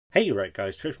Hey, you right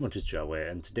guys, TheTrophyMuncher's Joe here,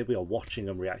 and today we are watching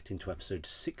and reacting to episode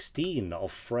 16 of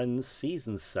Friends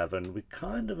Season 7. We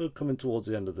kind of are coming towards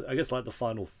the end of I guess like the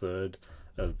final third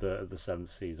of the 7th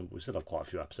season, but we still have quite a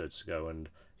few episodes to go, and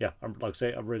yeah, like I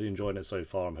say, I'm really enjoying it so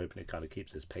far. I'm hoping it kind of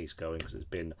keeps its pace going, because it's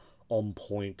been on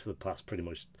point to the past pretty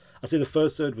much. I say the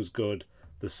first third was good,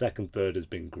 the second third has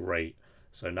been great,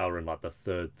 so now we're in like the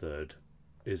third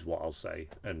is what I'll say,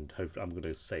 and I'm going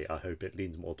to say I hope it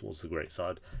leans more towards the great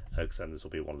side, because then this will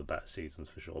be one of the better seasons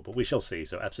for sure, but we shall see.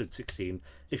 So episode 16,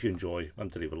 if you enjoy,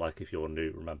 remember to leave a like. If you're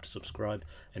new, remember to subscribe,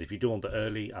 and if you do want the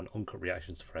early and uncut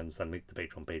reactions to Friends, then link to the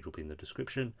Patreon page will be in the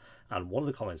description, and one of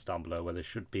the comments down below where there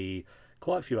should be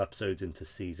quite a few episodes into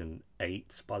season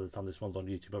 8 by the time this one's on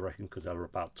YouTube, I reckon, because there are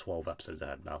about 12 episodes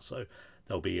ahead now, so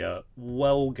they'll be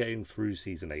well getting through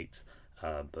season 8.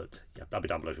 But yeah, that'll be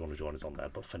down below if you want to join us on there.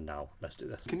 But for now, let's do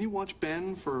this. Can you watch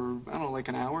Ben for, I don't know, like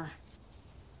an hour?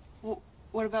 Well,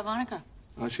 what about Monica?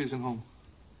 She's at home.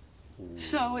 Ooh.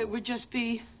 So it would just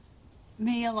be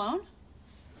me alone?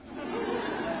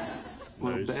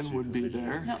 Well, no, Ben would be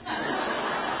there.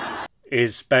 No.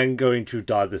 Is Ben going to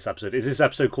die this episode? Is this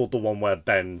episode called the one where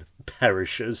Ben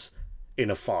perishes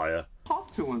in a fire?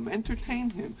 Talk to him,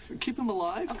 entertain him, keep him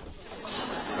alive.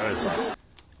 Okay.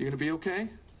 You gonna be okay?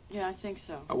 Yeah, I think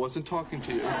so. I wasn't talking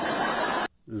to you.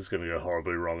 This is gonna go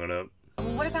horribly wrong, isn't it? Well,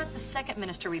 what about the second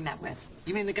minister we met with?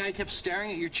 You mean the guy who kept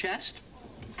staring at your chest?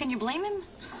 Can you blame him?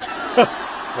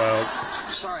 Well...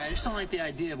 Sorry, I just don't like the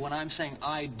idea of when I'm saying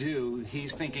I do,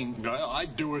 he's thinking,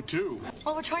 I'd do it too.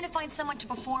 Well, we're trying to find someone to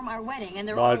perform our wedding, and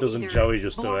they're Why all doesn't either Joey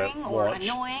just boring do it? or Watch.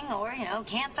 annoying or, you know,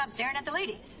 can't stop staring at the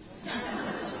ladies.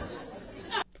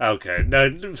 Okay,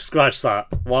 no, scratch that.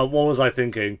 What was I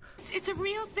thinking? It's a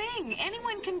real thing.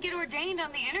 Anyone can get ordained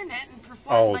on the internet and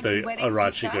perform like they weddings are and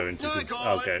actually stuff. going to this.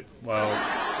 Okay, well...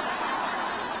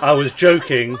 I was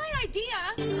joking. That's my idea.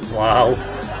 Wow.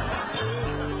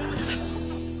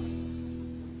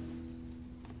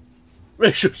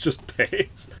 Rachel's just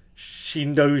pissed. She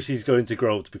knows he's going to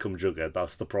grow up to become Jughead,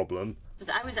 that's the problem.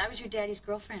 I was your daddy's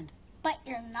girlfriend. But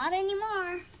you're not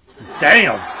anymore.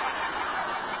 Damn!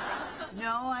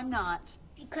 No, I'm not.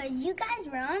 Because you guys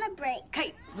were on a break.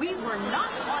 Hey, we were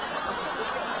not on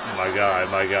My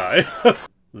guy.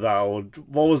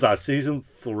 What was that, season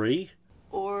 3?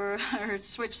 Or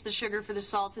switch the sugar for the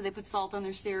salt so they put salt on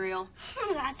their cereal.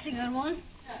 That's a good one.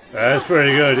 That's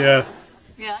pretty good, yeah.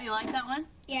 Yeah, you like that one?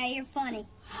 Yeah, you're funny.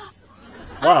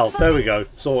 Wow, there we go,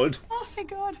 sorted. Oh, thank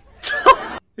God.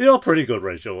 You're pretty good,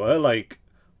 Rachel. Her,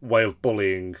 way of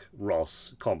bullying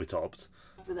Ross can't be topped.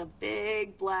 With a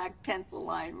big black pencil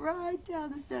line right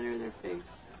down the center of their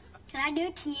face. Can I do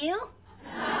it to you?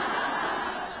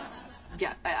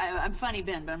 Yeah, I'm funny,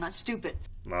 Ben, but I'm not stupid.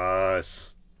 Nice.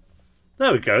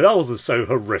 There we go, that wasn't so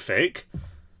horrific.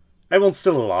 Everyone's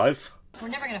still alive. We're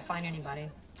never going to find anybody.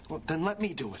 Well, then let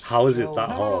me do it. How is it that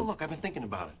no, hard? No, look, I've been thinking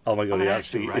about it. Oh my God, I'm he an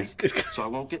actually actor, is. right? So I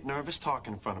won't get nervous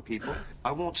talking in front of people.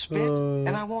 I won't spit, and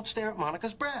I won't stare at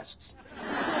Monica's breasts.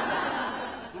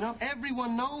 You know,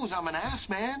 everyone knows I'm an ass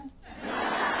man.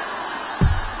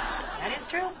 That is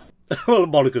true. Well,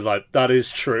 Monica's like, that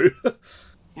is true.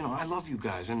 You know, I love you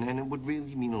guys, and it would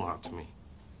really mean a lot to me.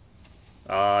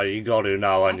 You got to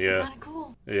now, aren't you? Kind of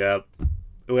cool. Yeah.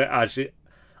 Actually,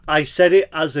 I said it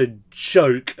as a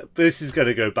joke. This is going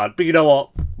to go bad. But you know what?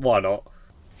 Why not?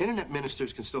 Internet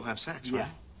ministers can still have sex, right?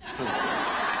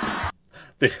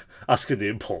 They're asking the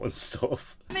important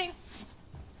stuff. Me.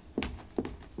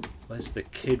 Where's the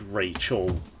kid,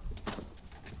 Rachel?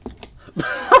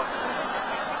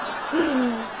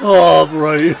 Oh,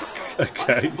 bro.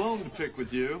 Okay. Bone to pick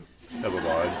with you. Never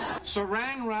mind.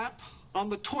 Saran wrap on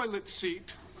the toilet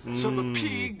seat so the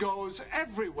pee goes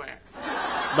everywhere.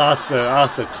 That's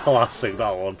a classic,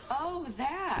 that one. Oh,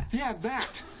 that. Yeah,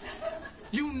 that.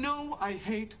 You know I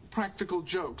hate practical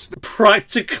jokes.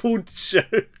 Practical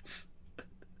jokes.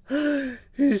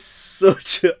 He's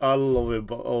such a... I love him,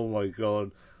 but oh my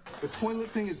God. The toilet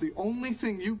thing is the only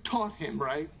thing you taught him,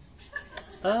 right?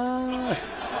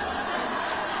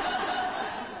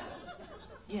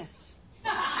 Yes.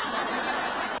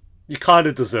 You kind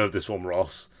of deserve this one,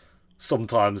 Ross.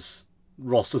 Sometimes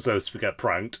Ross deserves to get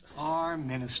pranked. Our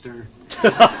minister. Hey,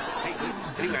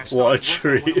 anyway, I What a started working on what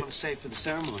treat. I'm going to say for the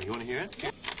ceremony. You want to hear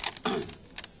it?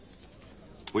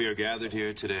 We are gathered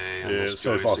here today on Yeah, this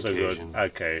so joyous far so good. occasion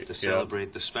Okay, to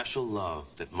celebrate the special love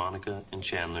that Monica and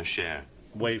Chandler share.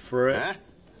 Wait for it. Huh?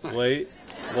 Wait,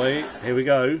 here we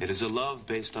go. It is a love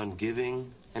based on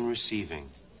giving and receiving,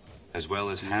 as well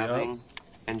as having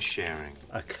and sharing.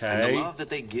 And the Okay. love that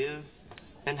they give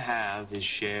and have is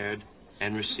shared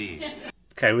and received.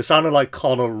 Okay, we're sounding like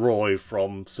Connor Roy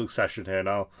from Succession here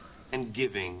now. And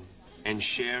giving and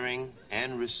sharing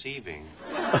and receiving.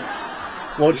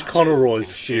 Watch Conor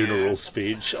Roy's funeral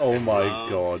speech. Oh my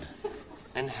god.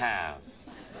 And have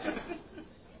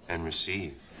and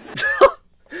receive.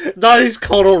 That is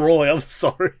Conor Roy, I'm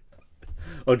sorry.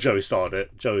 Oh, Joey started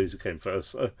it. Joey came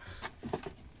first, so.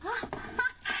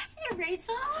 Hey,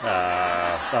 Rachel.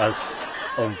 That's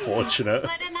unfortunate.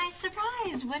 What a nice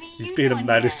surprise. What are you He's being a doing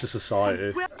menace here? to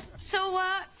society. Well, so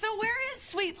where is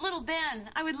sweet little Ben?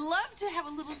 I would love to have a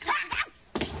little.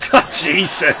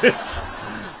 Jesus!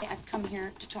 I've come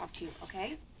here to talk to you,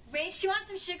 okay? Rach, you want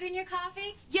some sugar in your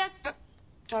coffee? Yes.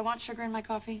 Do I want sugar in my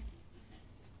coffee?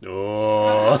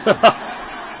 Oh.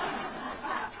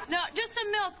 No, just some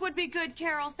milk would be good,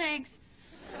 Carol. Thanks.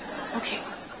 Okay. Do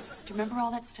you remember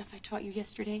all that stuff I taught you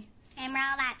yesterday? Remember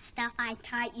all that stuff I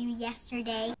taught you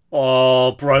yesterday?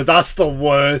 Oh, bro, that's the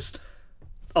worst.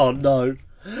 Oh, no.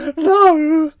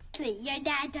 No! Your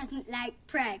dad doesn't like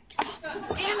pranks.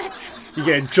 Damn it! You're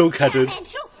getting junk-headed. Don't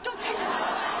say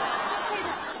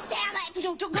that. Damn it!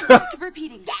 Don't go back to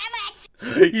repeating.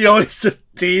 Damn it! You're a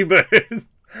demon.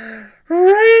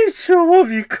 Rachel, what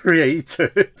have you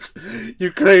created?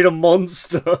 You create a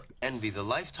monster. Envy the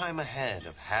lifetime ahead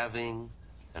of having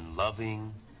and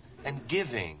loving and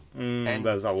giving. And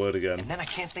There's that word again. And then I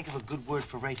can't think of a good word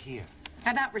for right here.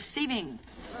 How about receiving?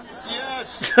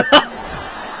 Yes.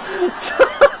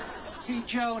 See,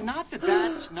 Joe, not that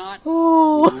that's not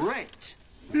Oh, great.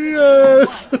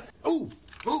 yes.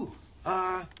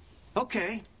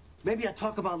 Okay. Maybe I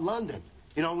talk about London.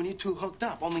 You know, when you two hooked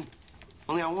up. Only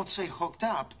I won't say hooked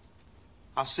up.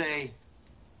 I'll say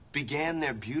began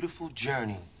their beautiful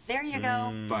journey There you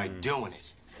go. by doing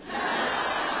it.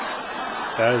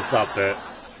 There's that bit.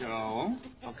 Joe.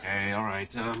 Okay, all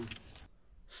right.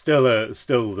 Still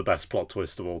the best plot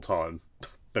twist of all time.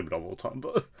 Maybe not of all time,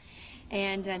 but...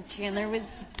 And Chandler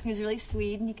was really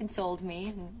sweet and he consoled me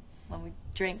and when we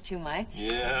drank too much.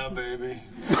 Yeah, baby.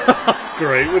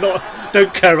 Great,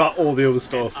 don't care about all the other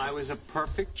stuff. I was a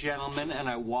perfect gentleman, and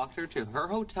I walked her to her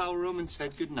hotel room and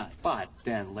said goodnight. But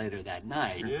then later that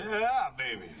night... Yeah,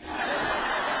 baby.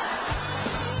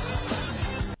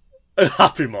 A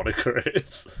happy moniker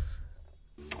is.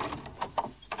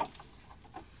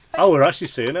 Oh, we're actually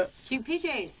seeing it. Cute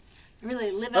PJs.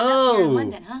 Really living it up here in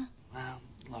London, huh? Well,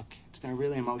 look, it's been a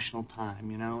really emotional time,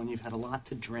 you know, and you've had a lot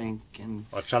to drink, and...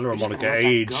 Well, Chandler and you just Monica gotta let that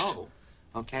aged. go,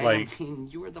 okay? Like- I mean,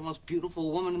 you were the most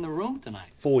beautiful woman in the room tonight.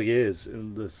 4 years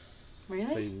in this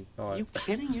Really? same Are night. you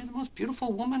kidding? You're the most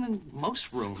beautiful woman in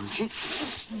most rooms.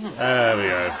 There we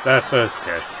go. Their first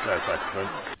kiss. That's excellent.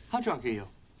 How drunk are you?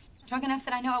 Drunk enough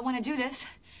that I know I want to do this.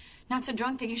 Not so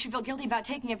drunk that you should feel guilty about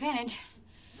taking advantage.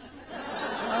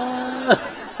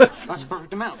 That's a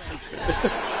perfect amount.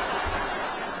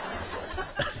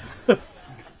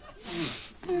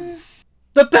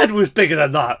 The bed was bigger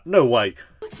than that. No way.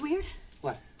 What's weird?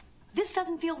 What? This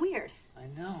doesn't feel weird. I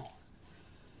know.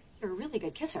 You're a really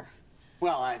good kisser.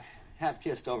 Well, I have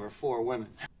kissed over 4 women.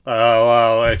 Oh,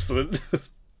 wow, excellent.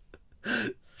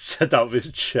 Said that with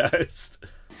his chest.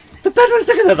 The bed was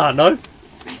bigger than that, no?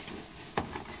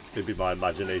 Maybe my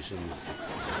imagination's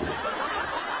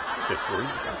different.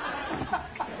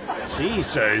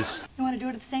 Jesus. You want to do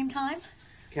it at the same time?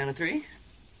 Count of 3.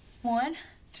 1,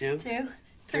 2. 2,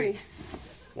 3.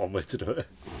 One way to do it.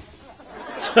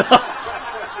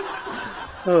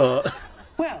 Oh.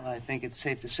 Well, I think it's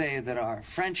safe to say that our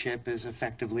friendship is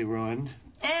effectively ruined.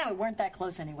 We weren't that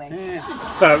close anyway.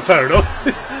 Fair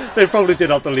enough. They probably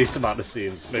did have the least amount of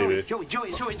scenes, maybe. Joey.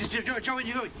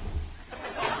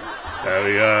 There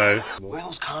we go. Where are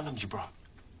those condoms you brought?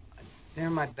 They're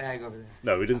in my bag over there.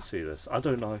 No, we didn't see this. I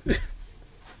don't know.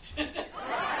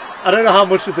 I don't know how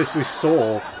much of this we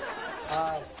saw.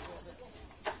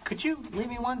 Could you leave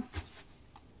me one?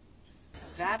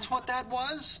 That's what that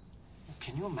was?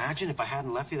 Can you imagine if I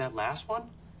hadn't left you that last one?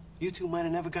 You two might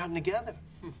have never gotten together.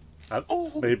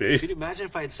 Maybe. Could you imagine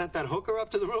if I had sent that hooker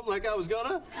up to the room like I was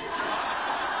gonna?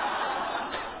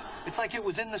 It's like it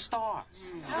was in the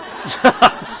stars.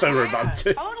 So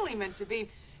romantic. Totally meant to be.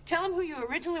 Tell him who you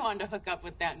originally wanted to hook up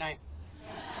with that night.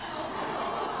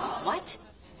 What?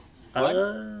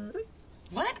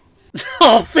 What?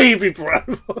 Oh, Phoebe, bro.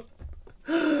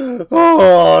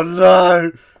 Oh,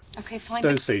 no. Okay, fine.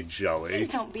 Don't but say Joey. Please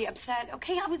don't be upset,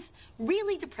 okay? I was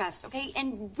really depressed, okay?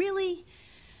 And really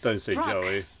Don't say drunk.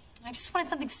 Joey. I just wanted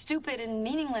something stupid and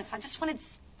meaningless. I just wanted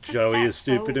to Joey sex, is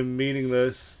stupid so and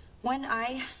meaningless. when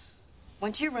I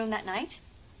went to your room that night,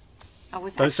 I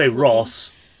was Don't say actually looking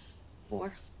Ross.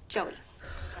 for Joey.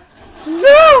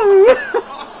 No!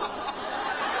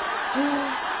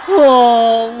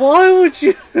 Oh, why would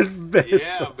you admit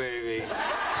Yeah, baby.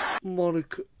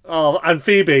 Monica? Oh, and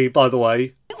Phoebe, by the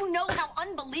way. You know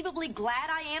unbelievably glad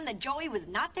I am that Joey was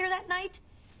not there that night?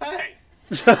 Hey,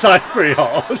 That's pretty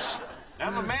harsh.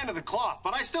 I'm a man of the cloth,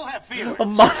 but I still have feelings. A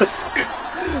man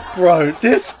of... Bro,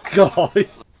 this guy.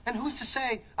 And who's to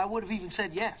say I would have even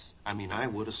said yes? I mean, I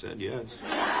would have said yes.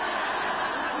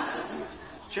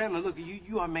 Chandler, look,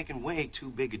 you are making way too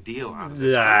big a deal out of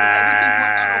this. Everything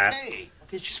worked out okay.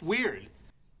 It's just weird.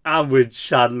 I'm with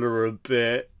Chandler a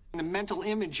bit. The mental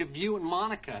image of you and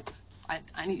Monica. I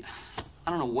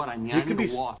don't know what I need. I need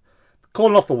to walk.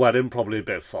 Calling off the wedding, probably a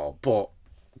bit far, but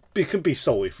it can be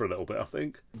salty for a little bit, I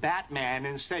think. Batman,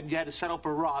 instead you had to settle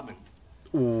for Robin.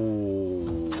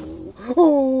 Ooh.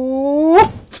 Ooh.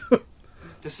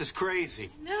 This is crazy.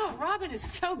 No, Robin is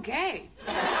so gay.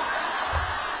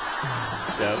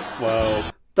 Yeah,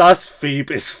 well, that's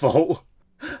Phoebe's fault.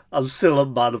 I'm still a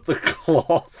man of the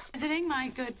cloth. Visiting my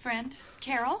good friend,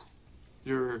 Carol.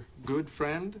 Your good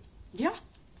friend? Yeah.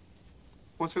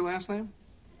 What's her last name?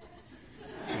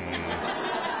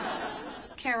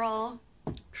 Carol.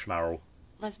 Schmarrel.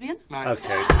 Lesbian? Nice.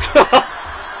 Okay.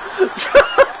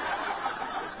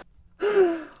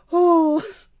 Oh,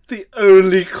 the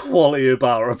only quality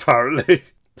about her, apparently.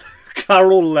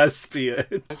 Carol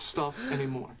lesbian. That stuff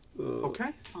anymore. Okay?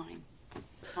 Fine.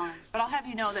 Fine. But I'll have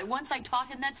you know that once I taught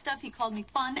him that stuff, he called me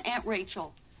Fun Aunt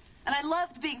Rachel. And I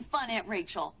loved being Fun Aunt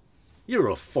Rachel. You're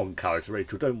a fun character,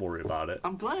 Rachel. Don't worry about it.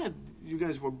 I'm glad you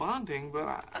guys were bonding,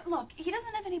 but Look, he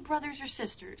doesn't have any brothers or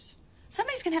sisters.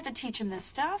 Somebody's gonna have to teach him this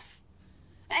stuff.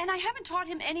 And I haven't taught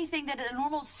him anything that a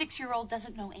normal 6-year-old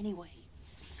doesn't know anyway.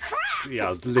 Crap! Yeah, I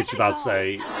was literally about to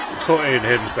say, cut in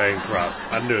him saying crap.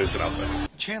 I knew it was going to happen.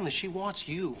 Chandler, she wants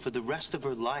you for the rest of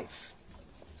her life.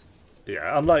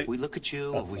 Yeah, I'm like... We look at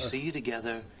you and we see you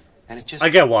together, and it just... I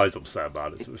get why he's upset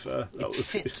about it, to be fair. That was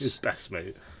fits. his best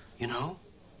mate. You know?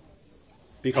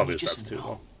 But you can't And be upset for too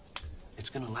long. It's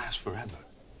gonna last forever.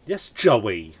 Yes,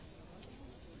 Joey.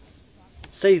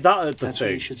 Say that at the That's thing.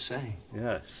 what you should say.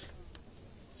 Yes.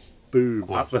 Boom,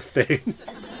 What? at the thing.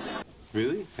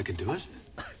 Really? I could do it?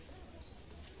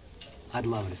 I'd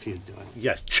love it if you'd do it.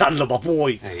 Yes, Chandler, my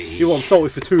boy. Hey. You weren't salty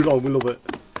for too long, we love it.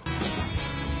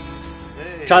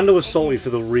 Hey. Chandler was salty for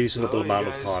the reasonable So, amount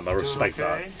you of guys time. I doing respect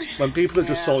okay? that. When people are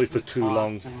just salty for we too talked,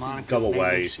 long, and Monica go made me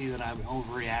away, see that I would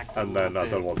overreact a and then I little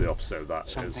don't know bit. what the opposite of that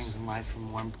Some is. things in life are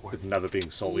more important. Never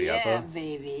being salty Yeah, ever.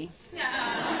 baby.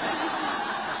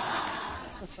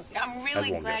 I'm really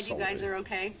Everyone glad gets you guys salty. are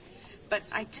okay. But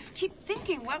I just keep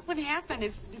thinking, what would happen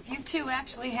if you two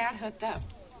actually had hooked up?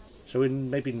 Shall we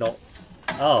maybe not...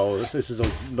 Oh, this is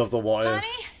another what if.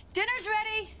 Honey, dinner's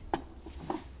ready.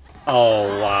 Oh,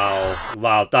 wow.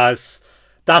 Wow, that's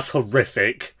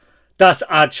horrific. That's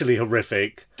actually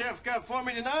horrific. Chef got for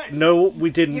me tonight. No, we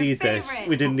didn't Your need this. favorite.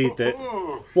 We didn't need this.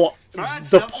 Ooh. What? Fried The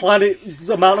stuffed planet, cheese.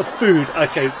 the amount of food.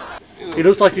 Okay, it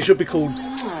looks like it should be called,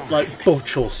 like,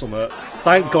 Butch or something.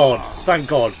 Thank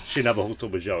God she never hooked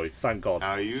up with Joey. Thank God.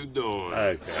 How you doing?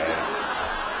 Okay.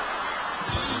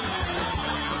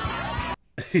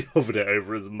 He hovered it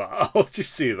over his mouth. Did you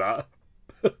see that?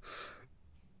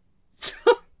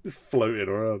 It's floating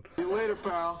around. see you later,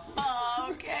 pal.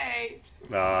 Okay.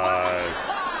 Nice.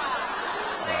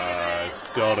 Nice.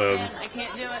 Got him. I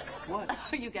can't do it. What?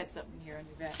 You got something here on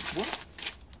your back. What?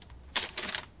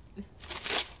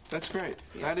 That's great.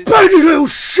 That is. Baby little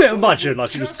shit! Imagine, like,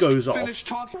 he just goes off. Finished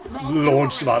talking.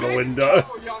 Launched him out the Big window.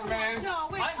 trouble, young man. No,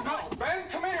 wait. No, Ben,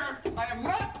 come here. I am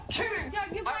not kidding. Yeah,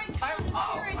 you guys I-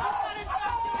 serious.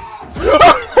 You gotta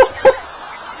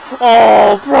stop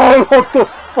Oh, bro, what the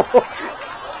fuck?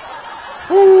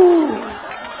 Ooh.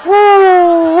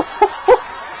 Oh.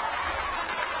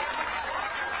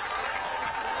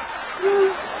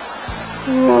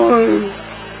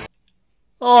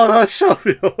 Oh, that shut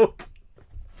me up.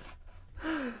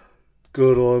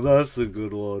 Good one, that's a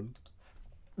good one.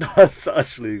 That's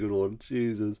actually a good one,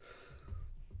 Jesus.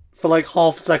 For like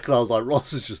half a second I was like,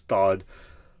 Ross has just died.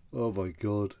 Oh my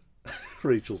god.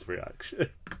 Rachel's reaction.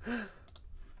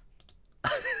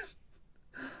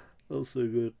 That's so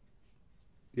good.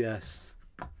 Yes.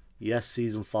 Yes,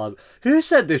 season 5. Who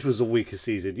said this was the weakest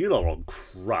season? You're not on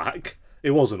crack.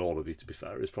 It wasn't all of you, to be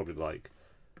fair. It was probably like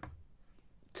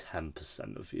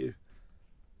 10% of you.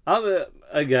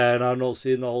 Again, I'm not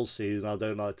seeing the whole season. I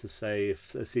don't like to say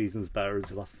if a season's better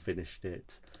until I've finished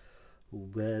it.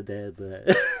 But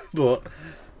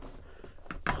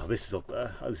oh, this is up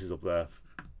there. This is up there.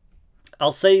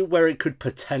 I'll say where it could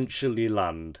potentially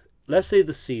land. Let's say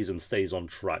the season stays on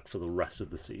track for the rest of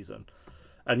the season.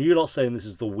 And you're not saying this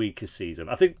is the weakest season.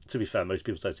 I think, to be fair, most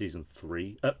people say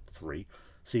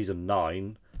season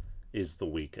 9 is the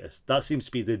weakest. That seems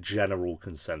to be the general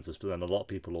consensus, but then a lot of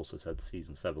people also said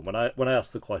season 7. When I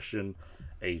asked the question,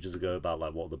 ages ago about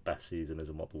like what the best season is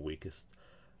and what the weakest.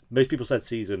 Most people said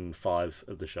season 5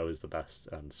 of the show is the best,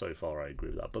 and so far I agree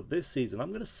with that. But this season, I'm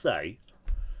going to say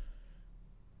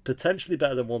potentially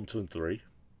better than 1, 2, and 3,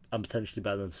 and potentially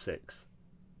better than 6.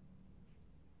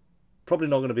 Probably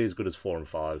not going to be as good as 4 and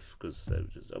 5 because they were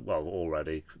just, well,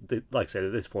 already, like I said,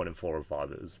 at this point in 4 and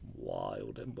 5 it was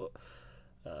wild. But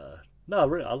no,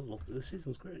 really, I love it. This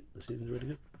season's great. This season's really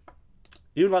good.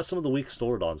 Even like some of the weak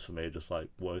storylines for me are just like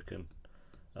working.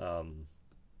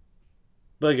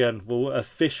 But again, we'll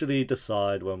officially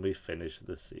decide when we finish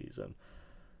this season.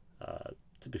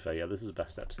 To be fair, yeah, this is the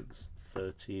best step since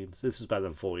 13. So this is better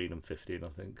than 14 and 15, I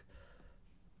think.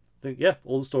 Yeah,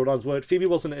 all the storylines worked. Phoebe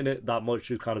wasn't in it that much.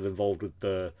 She was kind of involved with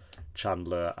the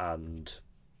Chandler and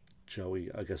Joey.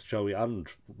 I guess Joey and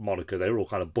Monica, they were all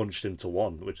kind of bunched into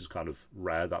one, which is kind of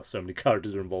rare that so many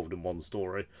characters are involved in one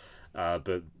story.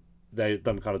 But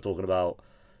them kind of talking about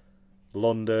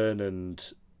London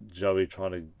and Joey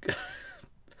trying to...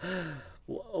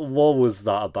 What was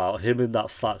that about? Him in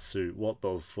that fat suit? What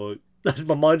the fuck?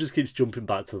 My mind just keeps jumping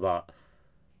back to that.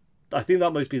 I think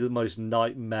that must be the most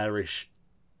nightmarish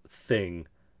thing.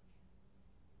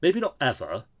 Maybe not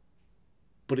ever,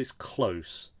 but it's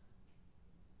close.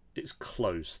 It's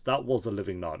close. That was a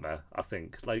living nightmare, I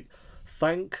think. Like,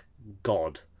 thank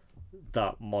God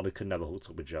that Monica never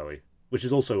hooked up with Joey, which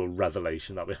is also a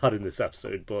revelation that we had in this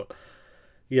episode. But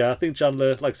yeah, I think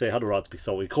Chandler, like I say, had a right to be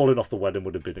salty. Calling off the wedding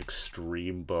would have been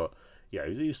extreme, but yeah,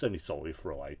 he was only salty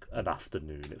for like an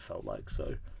afternoon, it felt like,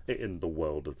 so in the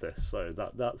world of this. So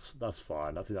that's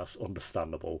fine. I think that's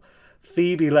understandable.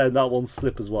 Phoebe letting that one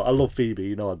slip as well. I love Phoebe,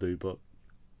 you know I do, but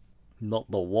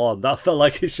not the one. That felt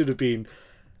like it should have been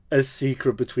a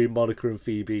secret between Monica and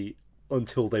Phoebe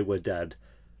until they were dead.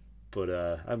 But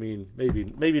I mean,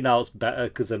 maybe now it's better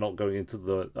because they're not going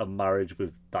into a marriage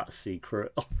with that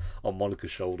secret on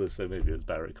Monica's shoulders. So maybe it's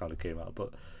better it kind of came out. But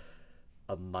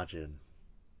imagine,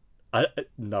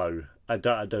 no, I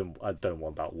don't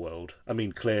want that world. I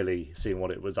mean, clearly seeing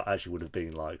what it was actually would have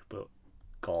been like, but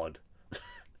God,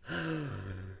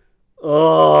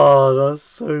 oh, that's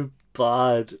so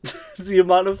bad. The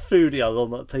amount of food he had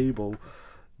on that table.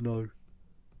 No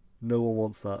one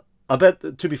wants that. I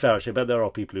bet, to be fair, actually, I bet there are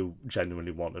people who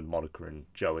genuinely wanted Monica and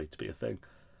Joey to be a thing.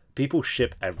 People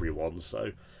ship everyone,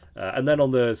 so... and then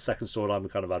on the second storyline, we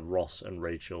kind of had Ross and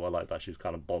Rachel. I like that she was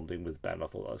kind of bonding with Ben. I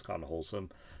thought that was kind of wholesome.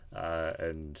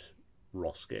 And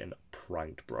Ross getting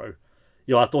pranked, bro.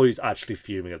 You know, I thought he was actually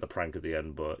fuming at the prank at the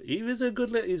end, but he was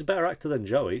he's a better actor than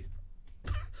Joey.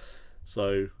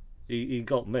 So, he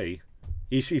got me.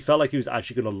 He felt like he was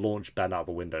actually going to launch Ben out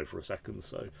the window for a second,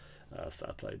 so...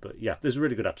 fair play. But yeah, this is a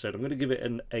really good episode. I'm going to give it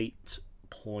an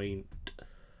 8.4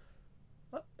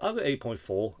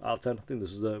 out of 10. I think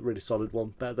this is a really solid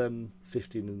one. Better than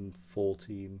 15 and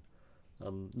 14.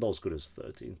 Not as good as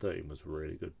 13. 13 was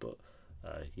really good, but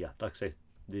yeah, like I say,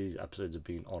 these episodes have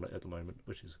been on it at the moment,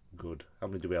 which is good. How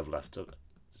many do we have left?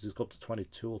 This has got to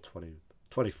 22 or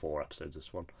 24 episodes,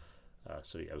 this one.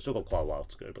 So yeah, we've still got quite a while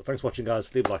to go. But thanks for watching,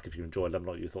 guys. Leave a like if you enjoyed. Let me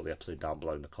know what you thought of the episode down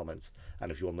below in the comments.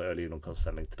 And if you want the early and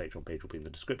unconstant link to the Patreon page will be in the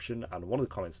description and one of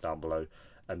the comments down below.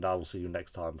 And I will see you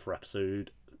next time for episode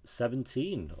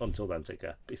 17. Until then, take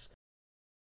care. Peace.